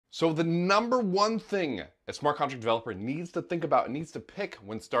So the number one thing a smart contract developer needs to think about and needs to pick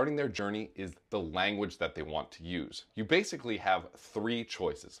when starting their journey is the language that they want to use. You basically have three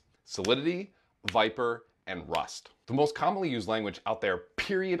choices: Solidity, Viper, and Rust. The most commonly used language out there,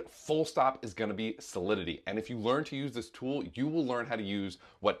 period, full stop, is going to be Solidity. And if you learn to use this tool, you will learn how to use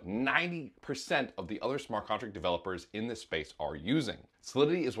what 90% of the other smart contract developers in this space are using.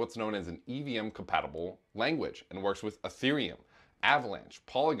 Solidity is what's known as an EVM compatible language and works with Ethereum, Avalanche,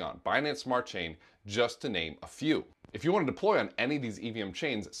 Polygon, Binance Smart Chain, just to name a few. If you want to deploy on any of these EVM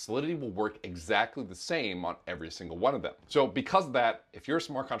chains, Solidity will work exactly the same on every single one of them. So because of that, if you're a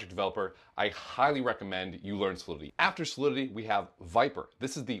smart contract developer, I highly recommend you learn Solidity. After Solidity, we have Viper.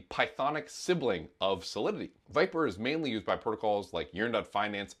 This is the Pythonic sibling of Solidity. Viper is mainly used by protocols like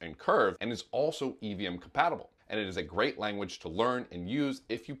Yearn.finance and Curve and is also EVM compatible. And it is a great language to learn and use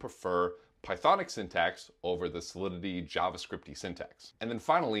if you prefer Pythonic syntax over the Solidity JavaScripty syntax. And then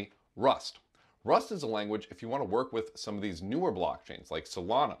finally, Rust. Rust is a language if you want to work with some of these newer blockchains like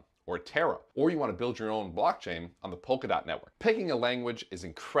Solana or Terra, or you want to build your own blockchain on the Polkadot network. Picking a language is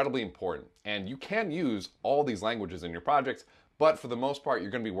incredibly important, and you can use all these languages in your projects, but for the most part,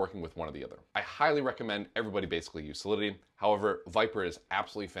 you're going to be working with one or the other. I highly recommend everybody basically use Solidity. However, Viper is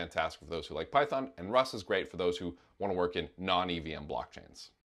absolutely fantastic for those who like Python, and Rust is great for those who want to work in non-EVM blockchains.